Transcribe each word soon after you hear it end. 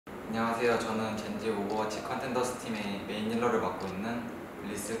안녕하세요. 저는 젠지 오버워치 컨텐더스 팀의 메인 힐러를 맡고 있는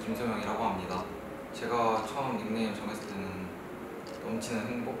리스 김소명이라고 합니다. 제가 처음 닉네임 정했을 때는 넘치는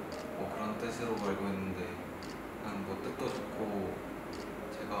행복? 그런 뜻으로 알고 있는데 그냥 뜻도 좋고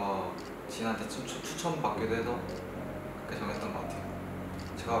제가 지인한테 추천받기도 해서 그렇게 정했던 것 같아요.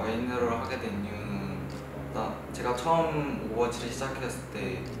 제가 메인 힐러를 하게 된 이유는 일단 제가 처음 오버워치를 시작했을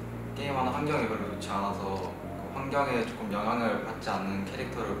때 게임하는 환경이 별로 좋지 않아서 환경에 조금 영향을 받지 않는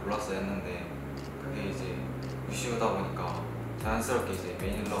캐릭터를 골랐어야 했는데 그게 이제 루시우다 보니까 자연스럽게 이제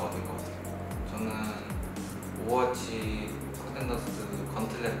메인 힐러가 된 것 같아요. 저는 오버워치 컨텐더스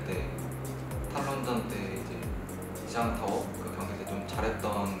건틀렛 때 탈론전 때 이제 이장 타워 그 경기 때 좀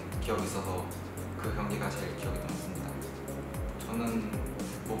잘했던 기억이 있어서 그 경기가 제일 기억에 남습니다. 저는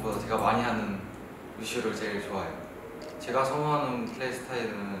무엇보다 제가 많이 하는 루시우를 제일 좋아해요. 제가 선호하는 플레이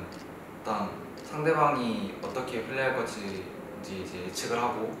스타일은 일단 상대방이 어떻게 플레이할 것인지 이제 예측을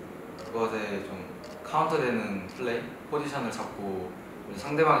하고 그것에 좀 카운터되는 플레이, 포지션을 잡고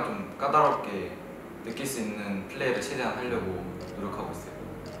상대방이 좀 까다롭게 느낄 수 있는 플레이를 최대한 하려고 노력하고 있어요.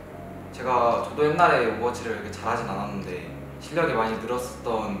 저도 옛날에 오버워치를 이렇게 잘하진 않았는데 실력이 많이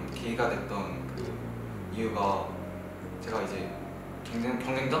늘었었던 계기가 됐던 그 이유가 제가 이제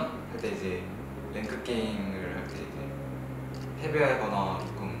경쟁전 할 때 이제 랭크 게임을 할 때 이제 패배하거나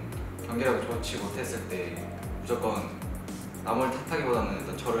조금 경기력이 좋지 못했을 때 무조건 남을 탓하기보다는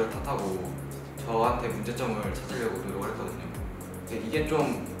일단 저를 탓하고 저한테 문제점을 찾으려고 노력을 했거든요. 근데 이게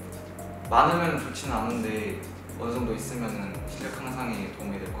좀 많으면 좋지는 않은데 어느 정도 있으면 실력 향상에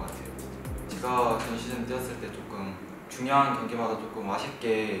도움이 될 것 같아요. 제가 전 시즌 뛰었을 때 조금 중요한 경기마다 조금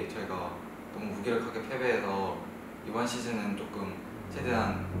아쉽게 저희가 너무 무기력하게 패배해서 이번 시즌은 조금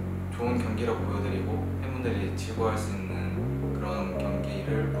최대한 좋은 경기력 보여드리고 팬분들이 즐거워할 수 있는 그런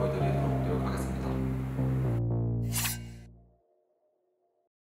경기를 보여드리도록